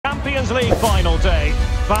Champions League final day.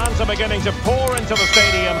 Fans are beginning to pour into the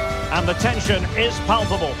stadium and the tension is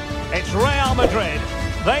palpable. It's Real Madrid.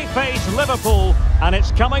 They face Liverpool and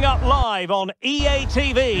it's coming up live on EA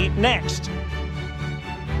TV next.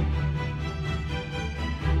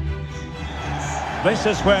 This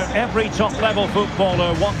is where every top-level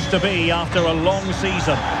footballer wants to be after a long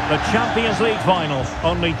season. The Champions League final.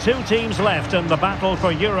 Only two teams left in the battle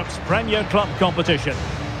for Europe's Premier Club competition.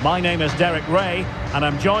 My name is Derek Ray, and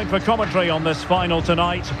I'm joined for commentary on this final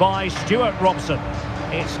tonight by Stuart Robson.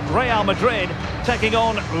 It's Real Madrid taking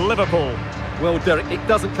on Liverpool. Well, Derek, it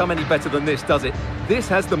doesn't come any better than this, does it? This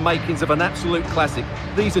has the makings of an absolute classic.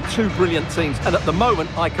 These are two brilliant teams, and at the moment,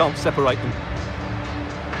 I can't separate them.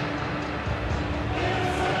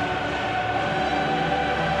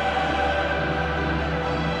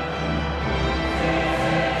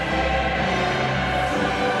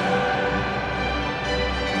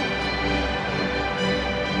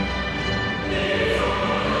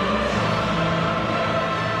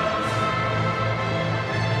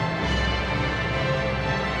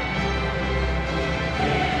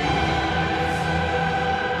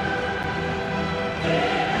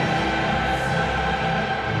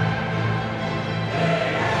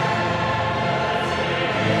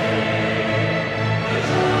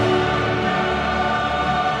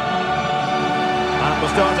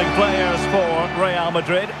 Starting players for Real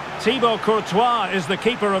Madrid. Thibaut Courtois is the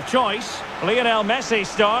keeper of choice. Lionel Messi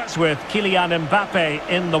starts with Kylian Mbappe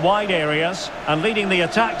in the wide areas. And leading the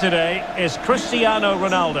attack today is Cristiano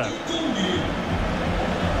Ronaldo.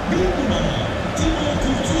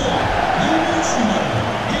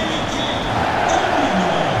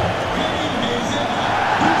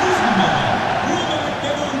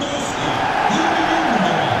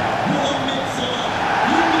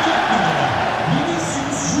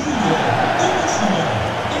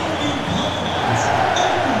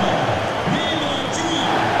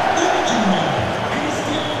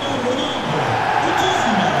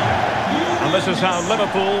 This is how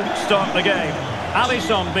Liverpool start the game.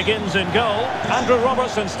 Alisson begins in goal. Andrew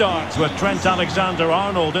Robertson starts with Trent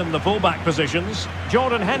Alexander-Arnold in the fullback positions.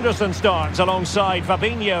 Jordan Henderson starts alongside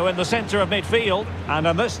Fabinho in the centre of midfield. And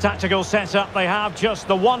in this tactical setup, they have just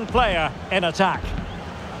the one player in attack.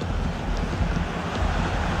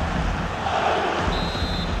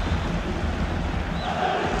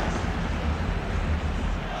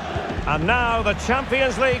 And now the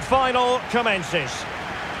Champions League final commences.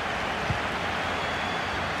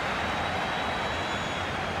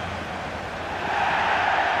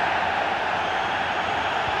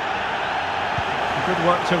 Good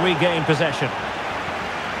work to regain possession.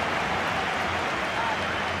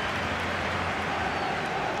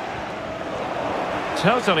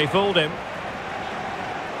 Totally fooled him.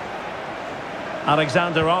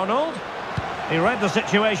 Alexander-Arnold. He read the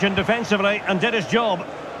situation defensively and did his job.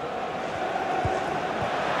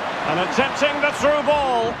 And attempting the through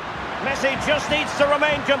ball. Messi just needs to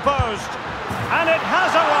remain composed. And it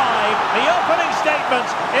has arrived. The opening statement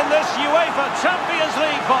in this UEFA Champions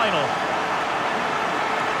League final.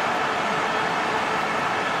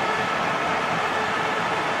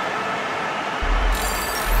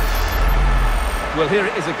 Well, here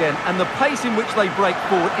it is again, and the pace in which they break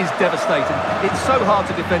forward is devastating. It's so hard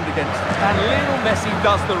to defend against, and Lionel Messi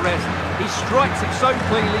does the rest. He strikes it so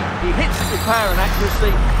cleanly, he hits it with power and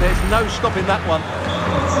accuracy. There's no stopping that one.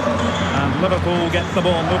 And Liverpool get the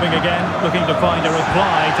ball moving again, looking to find a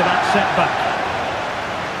reply to that setback.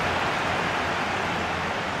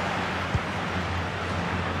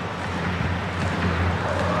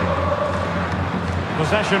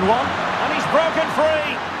 Possession won, and he's broken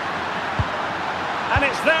free. And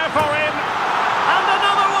it's there for him. And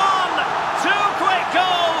another one! Two quick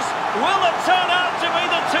goals! Will it turn out to be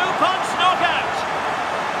the two-punch knockout?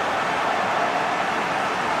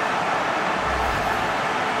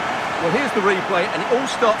 Well, here's the replay, and it all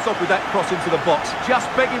starts off with that cross into the box, just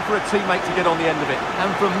begging for a teammate to get on the end of it.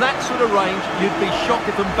 And from that sort of range, you'd be shocked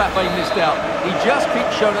if Mbappe missed out. He just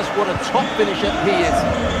keeps showing us what a top finisher he is.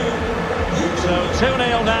 So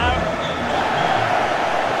 2-0 now.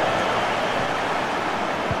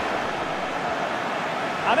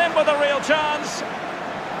 And in with a real chance.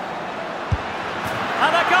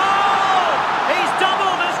 And a goal! He's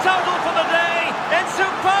doubled his total for the day in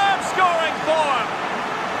superb scoring form.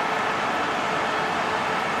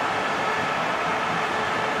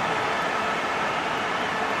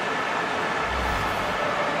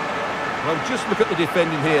 Well, just look at the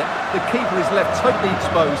defending here. The keeper is left totally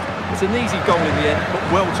exposed. It's an easy goal in the end, but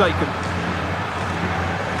well taken.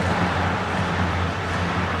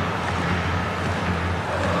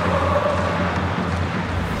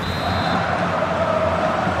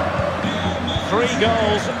 3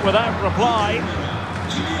 goals without reply.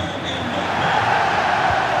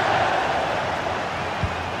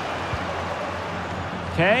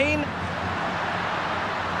 Kane.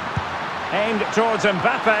 Aimed towards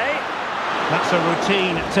Mbappe. That's a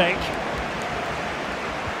routine take.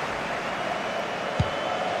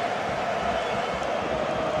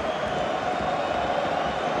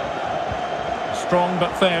 Strong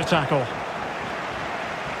but fair tackle.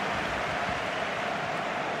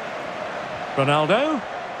 Ronaldo.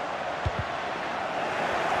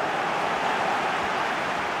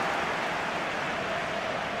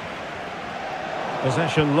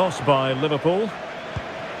 Possession lost by Liverpool.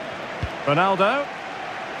 Ronaldo.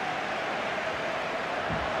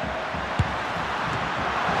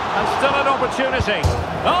 And still an opportunity.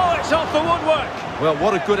 Oh, it's off the woodwork. Well,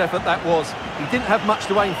 what a good effort that was. He didn't have much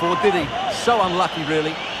to aim for, did he? So unlucky,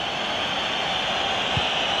 really.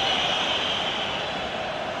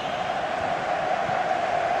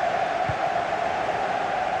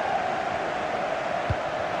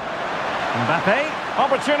 Mbappe.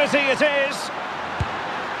 Opportunity it is.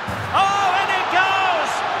 Oh, and it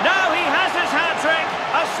goes! Now he has his hat-trick.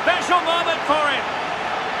 A special moment for him.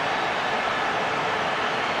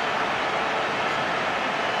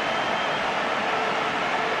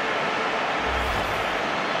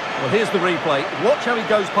 Well, here's the replay. Watch how he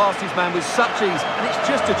goes past his man with such ease, and it's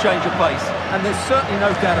just a change of pace. And there's certainly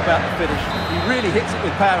no doubt about the finish. He really hits it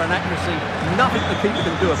with power and accuracy. Nothing the keeper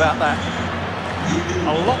can do about that.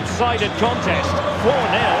 A lopsided contest,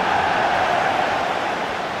 4-0.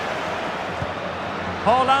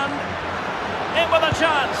 Haaland, in with a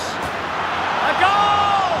chance. A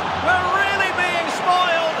goal! We're really being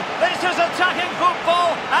spoiled. This is attacking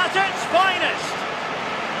football at its finest.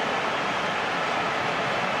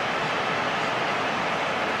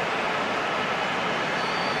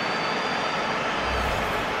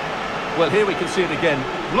 Well, here we can see it again.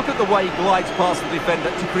 Look at the way he glides past the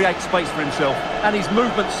defender to create space for himself. And his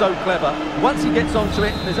movement's so clever. Once he gets onto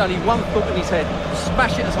it, there's only one thought in his head.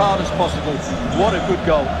 Smash it as hard as possible. What a good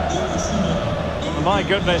goal. My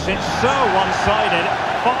goodness, it's so one-sided.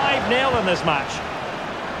 5-0 in this match.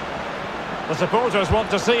 The supporters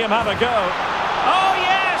want to see him have a go. Oh,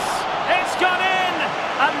 yes! It's gone in!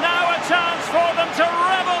 And now a chance for them to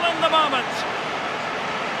revel in the moment.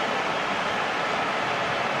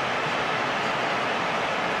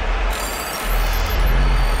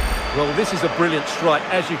 Well, this is a brilliant strike,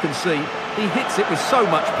 as you can see. He hits it with so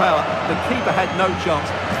much power. The keeper had no chance.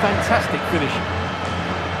 Fantastic finish.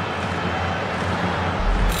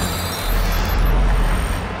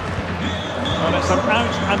 Well, it's an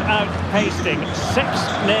out-and-out pasting. 6-0.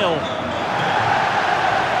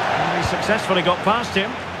 And he successfully got past him.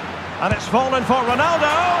 And it's fallen for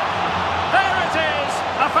Ronaldo. There it is!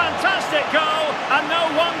 A fantastic goal. And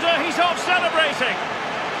no wonder he's off celebrating.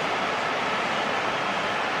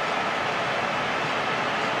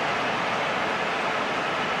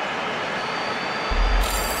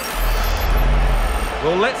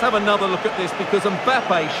 Well, let's have another look at this because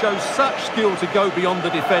Mbappe shows such skill to go beyond the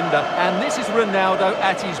defender. And this is Ronaldo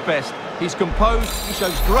at his best. He's composed, he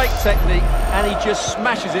shows great technique, and he just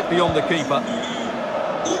smashes it beyond the keeper.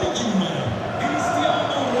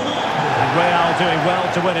 Real doing well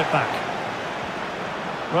to win it back.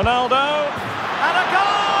 Ronaldo, and a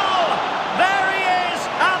goal! There he is,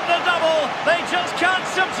 at the double. They just can't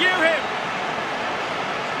subdue him.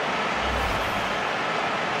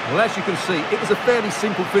 Well, as you can see, it was a fairly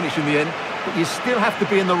simple finish in the end, but you still have to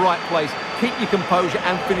be in the right place, keep your composure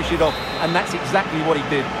and finish it off, and that's exactly what he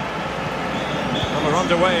did. Well, we're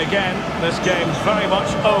underway again. This game's very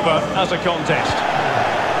much over as a contest.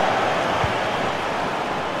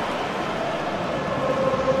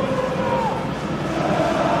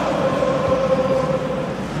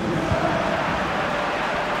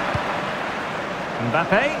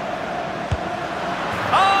 Mbappe.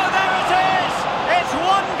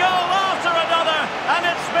 One goal after another, and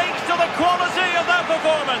it speaks to the quality of that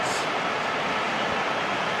performance.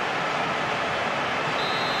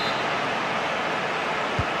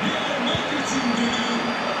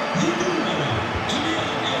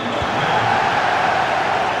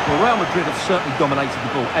 Well, Real Madrid have certainly dominated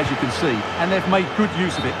the ball, as you can see, and they've made good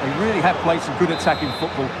use of it. They really have played some good attacking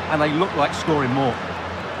football, and they look like scoring more.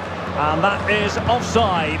 And that is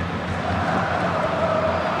offside.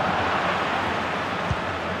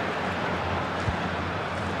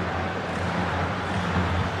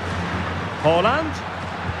 Haaland.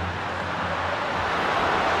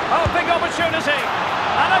 Oh, big opportunity.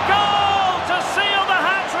 And a goal to seal the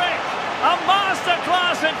hat-trick. A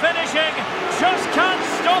masterclass in finishing. Just can't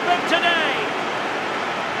stop him today.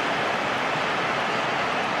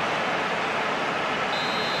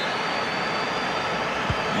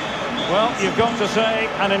 Well, you've got to say,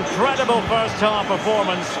 an incredible first-half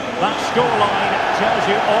performance. That scoreline tells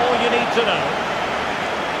you all you need to know.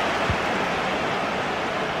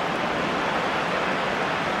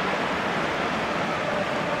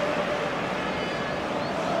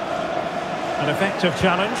 An effective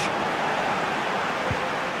challenge.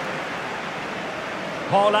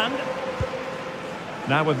 Haaland.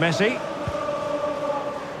 Now with Messi.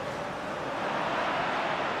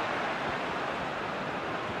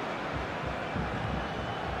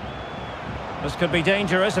 This could be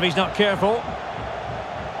dangerous if he's not careful.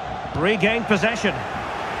 Regained possession.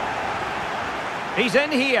 He's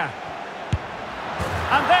in here.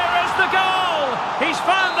 And there is the goal! He's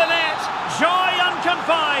found the net. Joy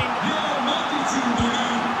unconfined.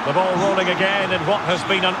 The ball rolling again in what has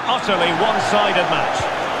been an utterly one-sided match.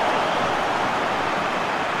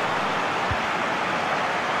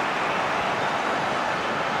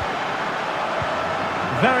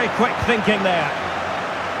 Very quick thinking there.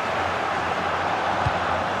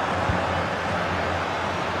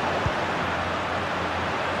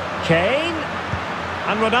 Kane,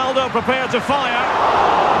 and Ronaldo prepared to fire.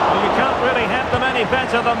 Well, you can't really hit them any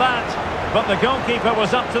better than that, but the goalkeeper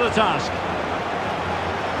was up to the task.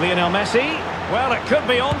 Lionel Messi, well, it could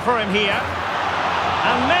be on for him here.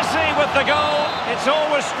 And Messi with the goal. It's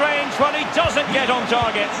always strange when he doesn't get on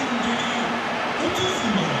target.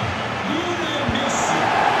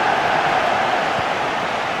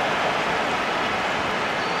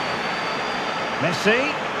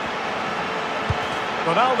 Messi.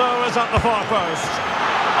 Ronaldo is at the far post.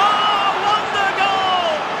 Oh, wonder goal!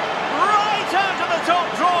 Right out of the top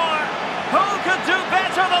drawer. Who could do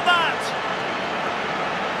better than that?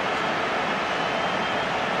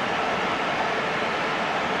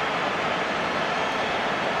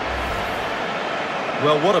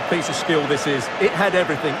 Well, what a piece of skill this is. It had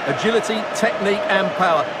everything. Agility, technique and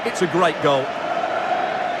power. It's a great goal.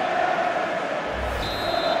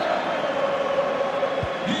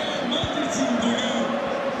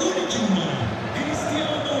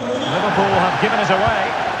 Liverpool have given it away.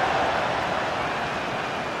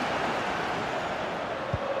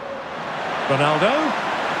 Ronaldo.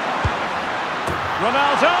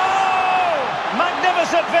 Ronaldo!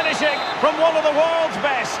 Magnificent finishing from one of the world's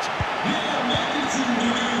best.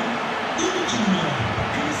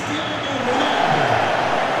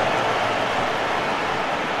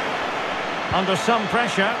 Under some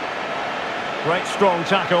pressure. Great strong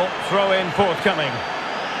tackle. Throw in forthcoming.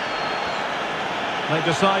 They've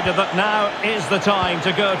decided that now is the time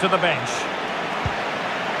to go to the bench.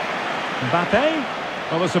 Mbappe?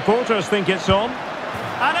 Well, the supporters think it's on.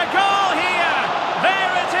 And a goal here!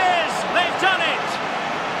 There it is! They've done it!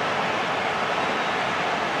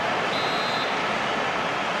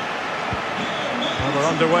 Well, we're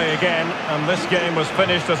underway again, and this game was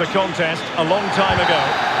finished as a contest a long time ago.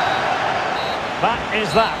 That is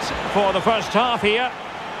that for the first half here.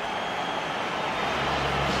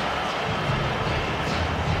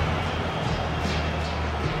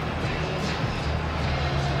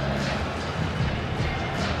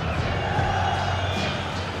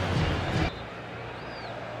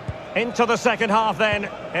 Into the second half then,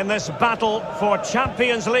 in this battle for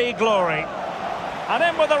Champions League glory. And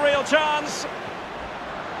in with a real chance.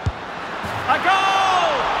 A goal!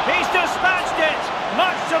 He's dispatched it,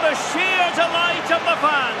 much to the sheer delight of the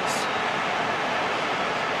fans.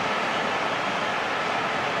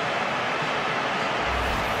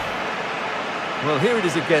 Well, here it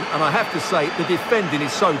is again, and I have to say, the defending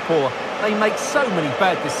is so poor. They make so many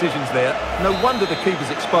bad decisions there. No wonder the keeper's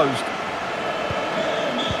exposed.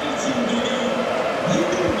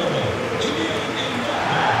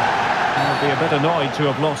 Be a bit annoyed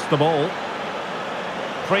to have lost the ball.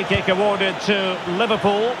 Free kick awarded to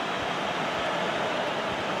Liverpool.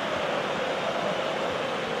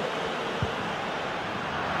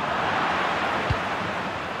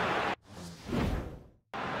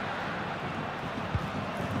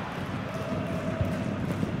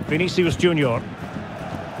 Vinicius Junior.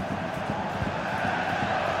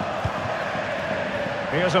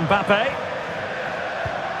 Here's Mbappe.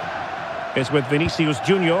 It's with Vinicius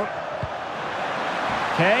Junior.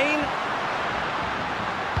 Kane.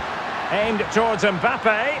 Aimed towards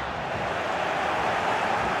Mbappe.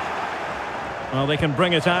 Well, they can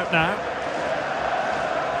bring it out now.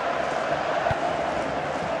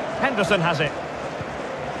 Henderson has it.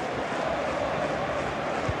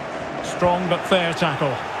 Strong but fair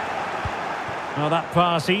tackle. Well, that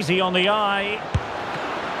pass easy on the eye.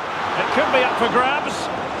 It could be up for grabs.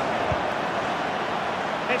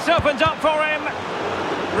 It's opened up for him.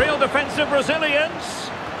 Real defensive resilience.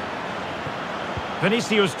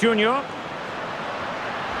 Vinicius Junior.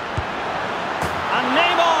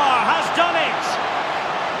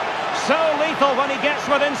 lethal when he gets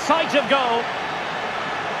within sight of goal.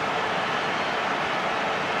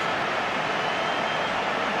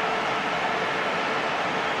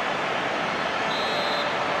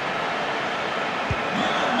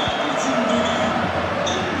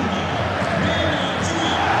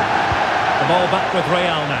 The ball back with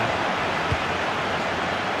Real now.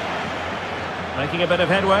 Making a bit of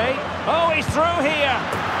headway. Oh, he's through here.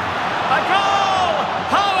 A goal!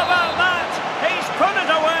 How about that? He's put it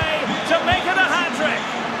away to make it a hat-trick.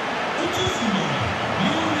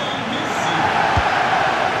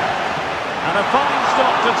 And a fine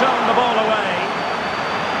stop to turn the ball away.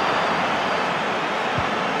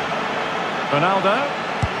 Ronaldo.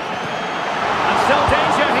 And still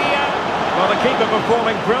danger here. Well, the keeper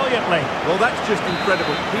performing brilliantly. Well, that's just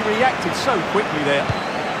incredible. He reacted so quickly there.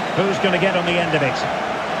 Who's going to get on the end of it?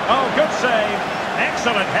 Oh, good save.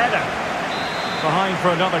 Excellent header. Behind for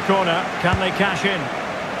another corner. Can they cash in?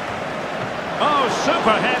 Oh,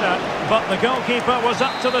 super header. But the goalkeeper was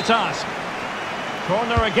up to the task.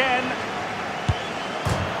 Corner again.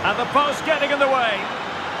 And the post getting in the way.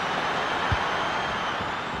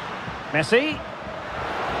 Messi.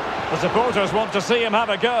 The supporters want to see him have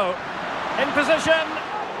a go. In position.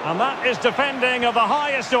 And that is defending of the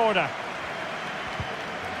highest order.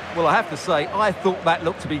 Well, I have to say, I thought that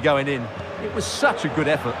looked to be going in. It was such a good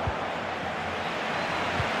effort.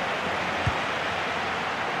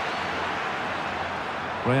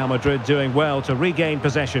 Real Madrid doing well to regain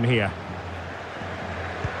possession here.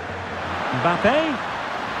 Mbappe.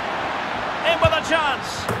 In with a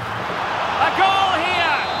chance. A goal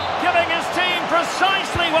here. Giving his team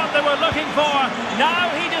precisely what they were looking for.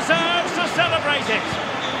 Now he deserves to celebrate it.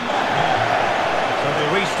 So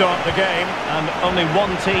they restart the game, and only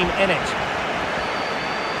one team in it.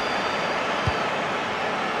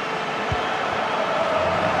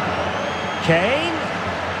 Kane.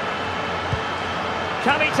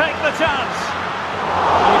 Can he take the chance?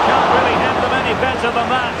 You can't really head them any better than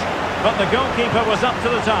that, but the goalkeeper was up to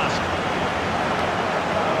the task.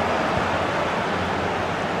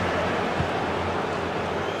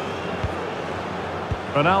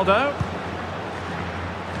 Ronaldo.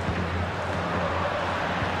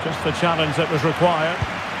 Just the challenge that was required.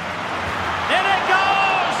 In it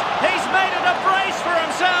goes! He's made it a brace for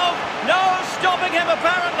himself. No stopping him,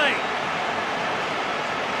 apparently.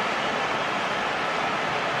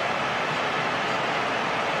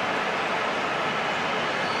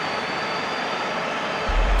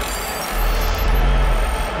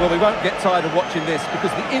 Well, we won't get tired of watching this because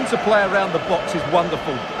the interplay around the box is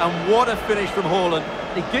wonderful. And what a finish from Haaland.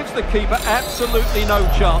 He gives the keeper absolutely no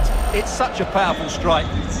chance. It's such a powerful strike.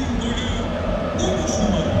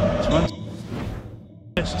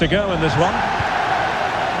 It's to go in this one.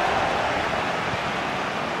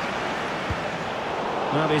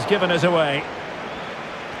 Well, he's given us away.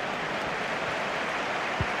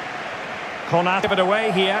 Konat give it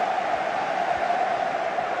away here.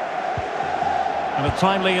 And a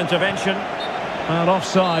timely intervention. Well,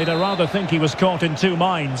 offside. I rather think he was caught in two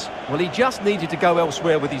minds. Well, he just needed to go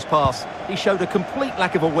elsewhere with his pass. He showed a complete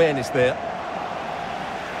lack of awareness there.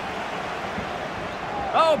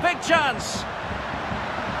 Oh, big chance.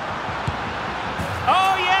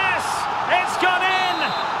 Oh, yes! It's gone in!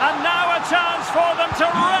 And now a chance for them to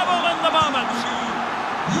revel in the moment.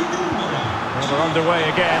 Well, they're underway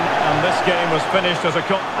again, and this game was finished as a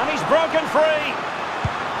cut. And he's broken free!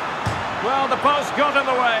 Well, the post got in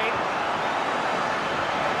the way.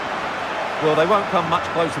 Well, they won't come much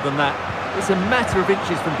closer than that. It's a matter of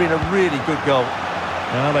inches from being a really good goal.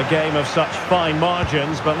 Well, a game of such fine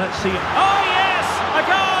margins, but let's see... Oh, yes! A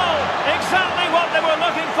goal! Exactly what they were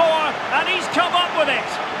looking for, and he's come up with it.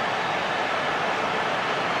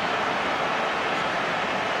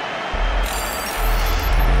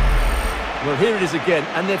 Well, here it is again,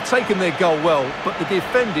 and they've taken their goal well, but the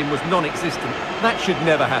defending was non-existent. That should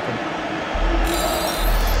never happen.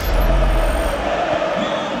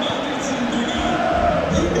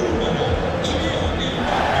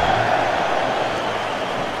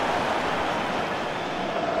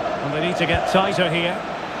 And they need to get tighter here,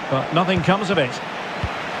 but nothing comes of it.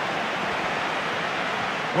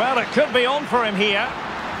 Well, it could be on for him here.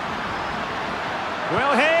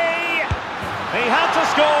 Will he? He had to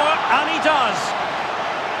score, and he does.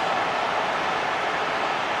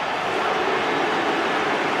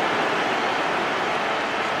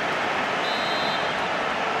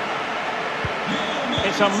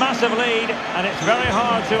 It's a massive lead, and it's very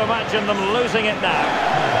hard to imagine them losing it now.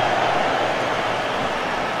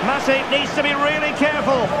 Messi needs to be really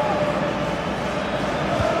careful.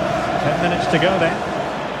 10 minutes to go then.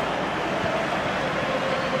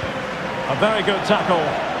 A very good tackle.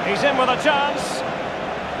 He's in with a chance.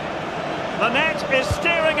 The net is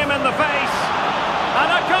staring him in the face. And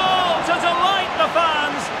a goal to delight the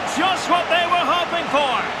fans. Just what they were hoping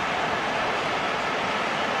for.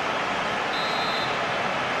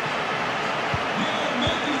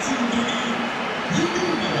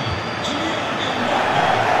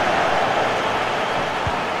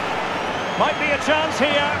 Might be a chance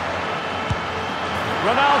here.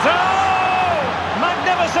 Ronaldo!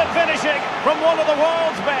 Magnificent finishing from one of the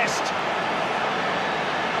world's best.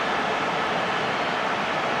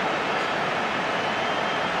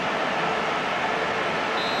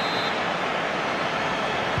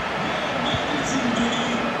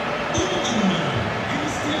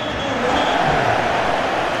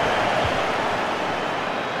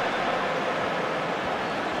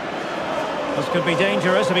 This could be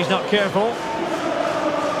dangerous if he's not careful.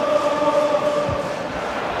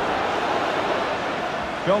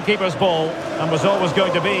 Goalkeeper's ball, and was always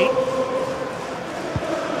going to be.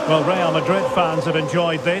 Well, Real Madrid fans have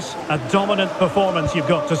enjoyed this. A dominant performance, you've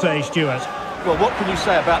got to say, Stuart. Well, what can you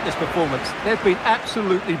say about this performance? They've been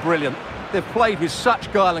absolutely brilliant. They've played with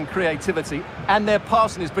such guile and creativity, and their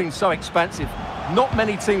passing has been so expansive. Not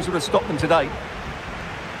many teams would have stopped them today.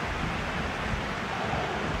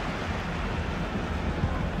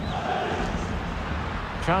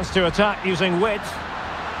 Chance to attack using width.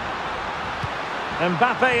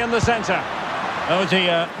 Mbappe in the centre. Oh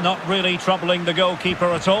dear, not really troubling the goalkeeper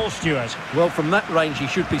at all, Stuart. Well, from that range he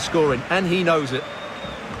should be scoring, and he knows it.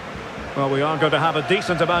 Well, we are going to have a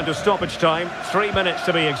decent amount of stoppage time. 3 minutes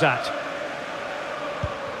to be exact.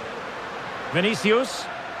 Vinicius.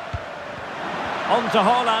 On to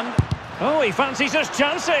Haaland. Oh, he fancies his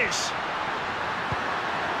chances.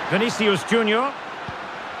 Vinicius Junior.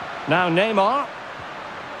 Now Neymar.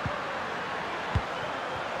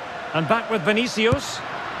 And back with Vinicius.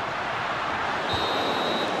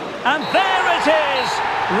 And there it is!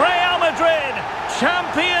 Real Madrid,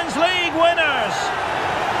 Champions League winners!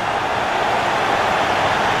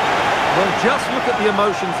 Well, just look at the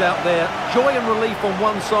emotions out there. Joy and relief on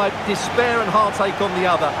one side, despair and heartache on the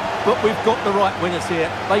other. But we've got the right winners here.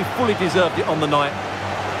 They fully deserved it on the night.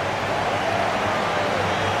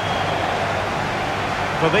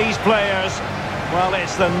 For these players, well,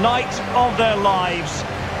 it's the night of their lives.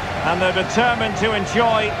 And they're determined to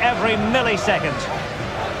enjoy every millisecond.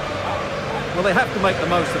 Well, they have to make the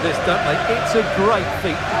most of this, don't they? It's a great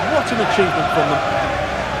feat. What an achievement from them.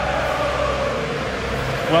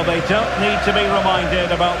 Well, they don't need to be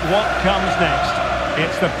reminded about what comes next.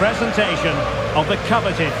 It's the presentation of the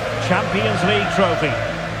coveted Champions League trophy.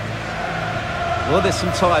 Well, there's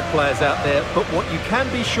some tired players out there, but what you can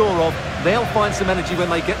be sure of, they'll find some energy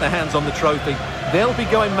when they get their hands on the trophy. They'll be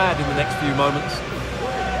going mad in the next few moments.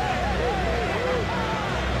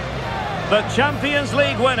 The Champions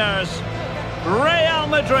League winners, Real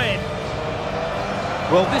Madrid.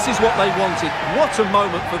 Well, this is what they wanted. What a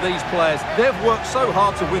moment for these players. They've worked so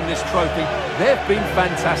hard to win this trophy. They've been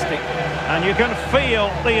fantastic. And you can feel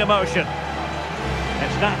the emotion.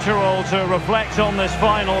 It's natural to reflect on this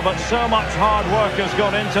final, but so much hard work has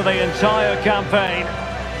gone into the entire campaign.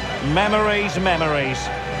 Memories, memories.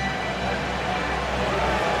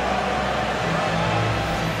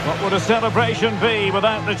 What would a celebration be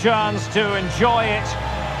without the chance to enjoy it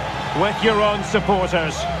with your own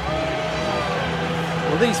supporters?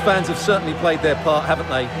 Well, these fans have certainly played their part, haven't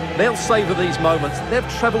they? They'll savour these moments. They've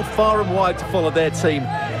travelled far and wide to follow their team.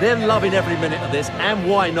 They're loving every minute of this, and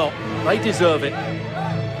why not? They deserve it.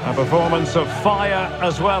 A performance of fire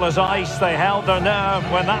as well as ice. They held their nerve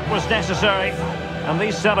when that was necessary. And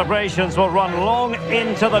these celebrations will run long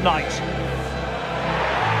into the night.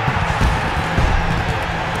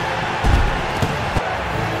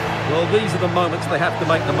 Well, these are the moments they have to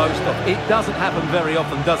make the most of. It doesn't happen very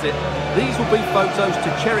often, does it? These will be photos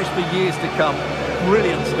to cherish for years to come.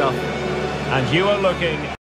 Brilliant stuff. And you are looking